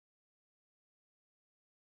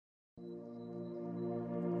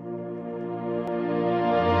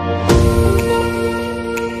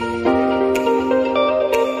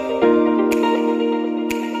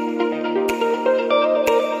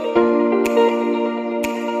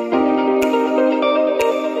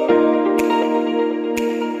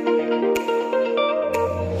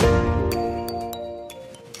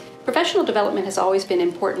development has always been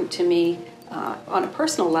important to me on a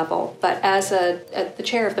personal level, but as the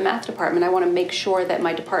chair of the math department, I want to make sure that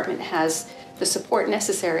my department has the support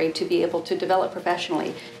necessary to be able to develop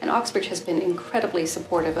professionally. And Oxbridge has been incredibly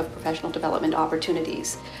supportive of professional development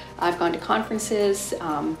opportunities. I've gone to conferences.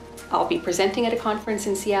 I'll be presenting at a conference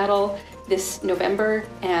in Seattle this November,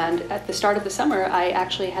 and at the start of the summer, I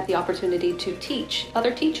actually had the opportunity to teach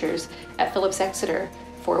other teachers at Phillips Exeter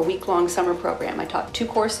for a week-long summer program. I taught 2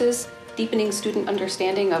 courses, deepening student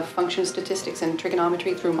understanding of function statistics and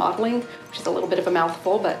trigonometry through modeling, which is a little bit of a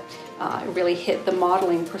mouthful, but it really hit the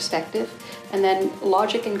modeling perspective. And then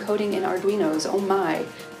logic and coding in Arduinos, oh my,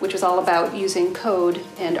 which was all about using code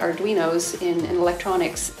and Arduinos in an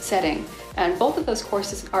electronics setting. And both of those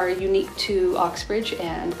courses are unique to Oxbridge,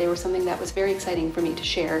 and they were something that was very exciting for me to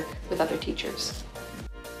share with other teachers.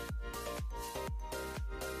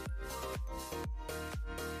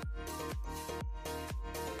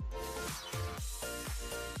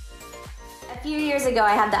 A few years ago,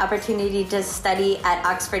 I had the opportunity to study at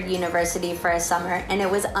Oxford University for a summer, and it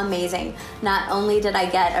was amazing. Not only did I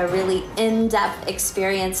get a really in-depth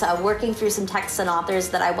experience working through some texts and authors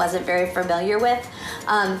that I wasn't very familiar with,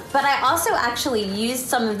 but I also actually used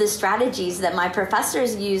some of the strategies that my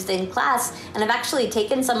professors used in class, and I've actually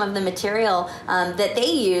taken some of the material that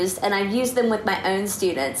they used, and I've used them with my own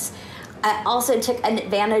students. I also took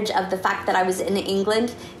advantage of the fact that I was in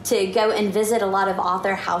England to go and visit a lot of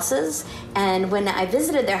author houses. And when I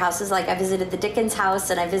visited their houses, like I visited the Dickens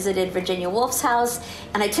house and I visited Virginia Woolf's house,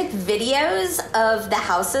 and I took videos of the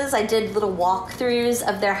houses. I did little walkthroughs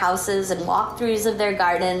of their houses and walkthroughs of their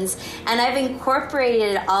gardens. And I've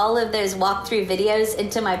incorporated all of those walkthrough videos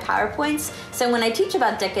into my PowerPoints. So when I teach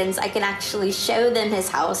about Dickens, I can actually show them his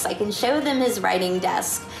house. I can show them his writing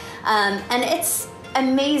desk. And it's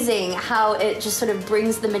amazing how it just sort of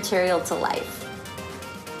brings the material to life.